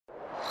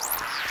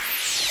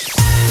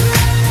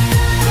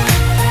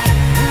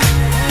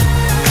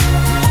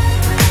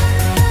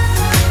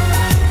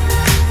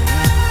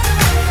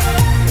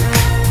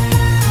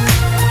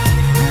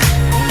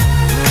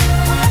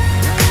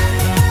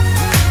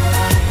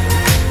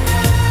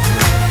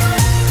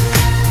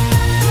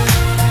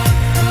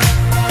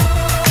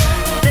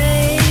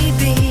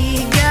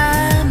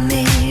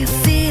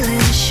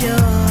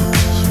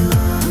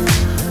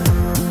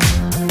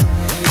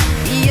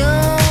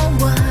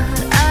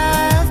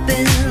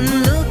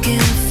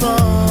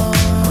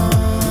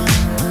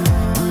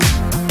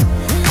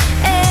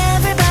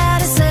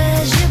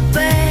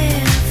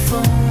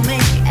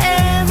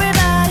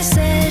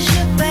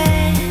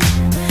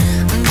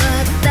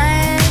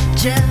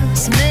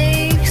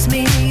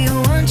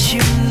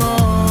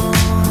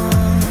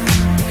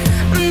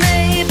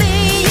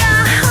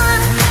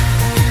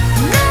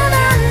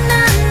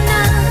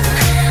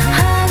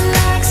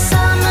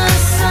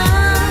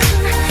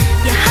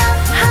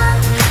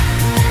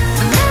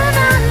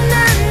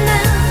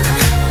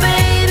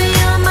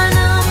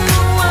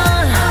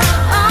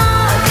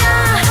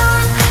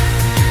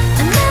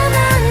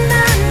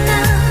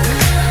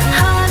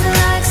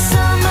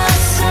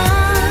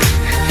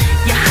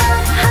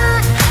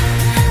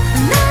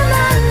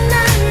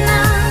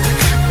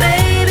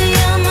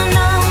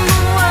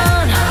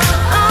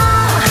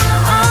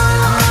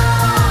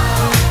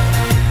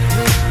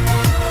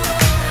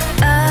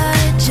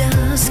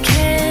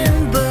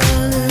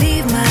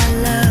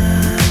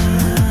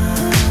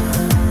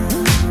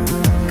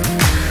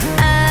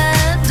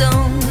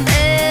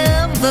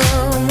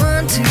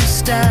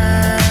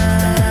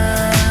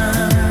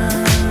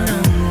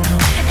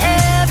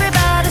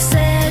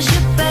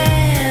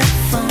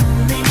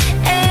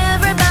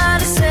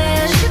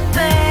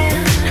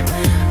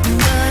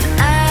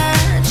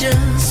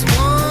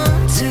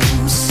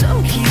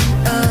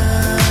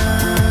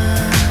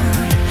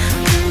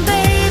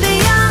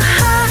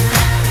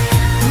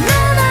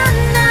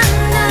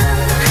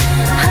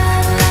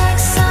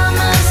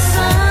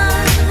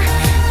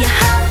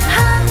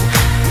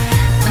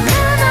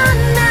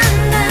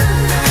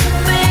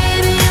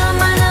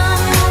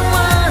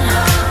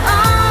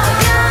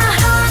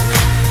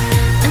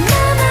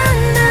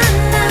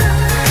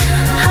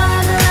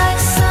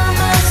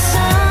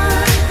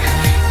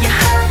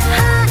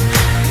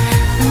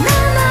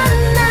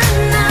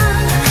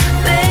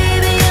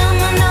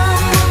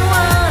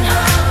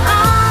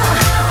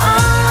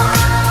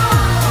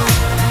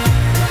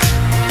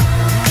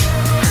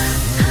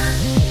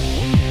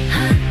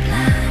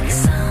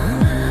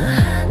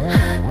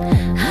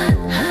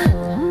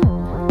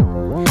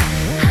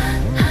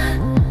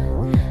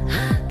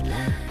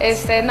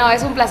No,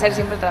 es un placer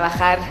siempre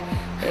trabajar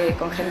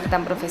con gente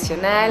tan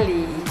profesional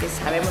y que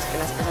sabemos que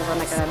las cosas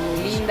van a quedar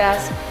muy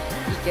lindas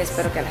y que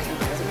espero que a la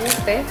gente les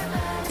guste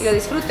y lo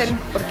disfruten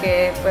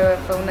porque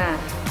fue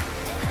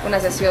una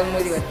sesión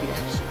muy divertida.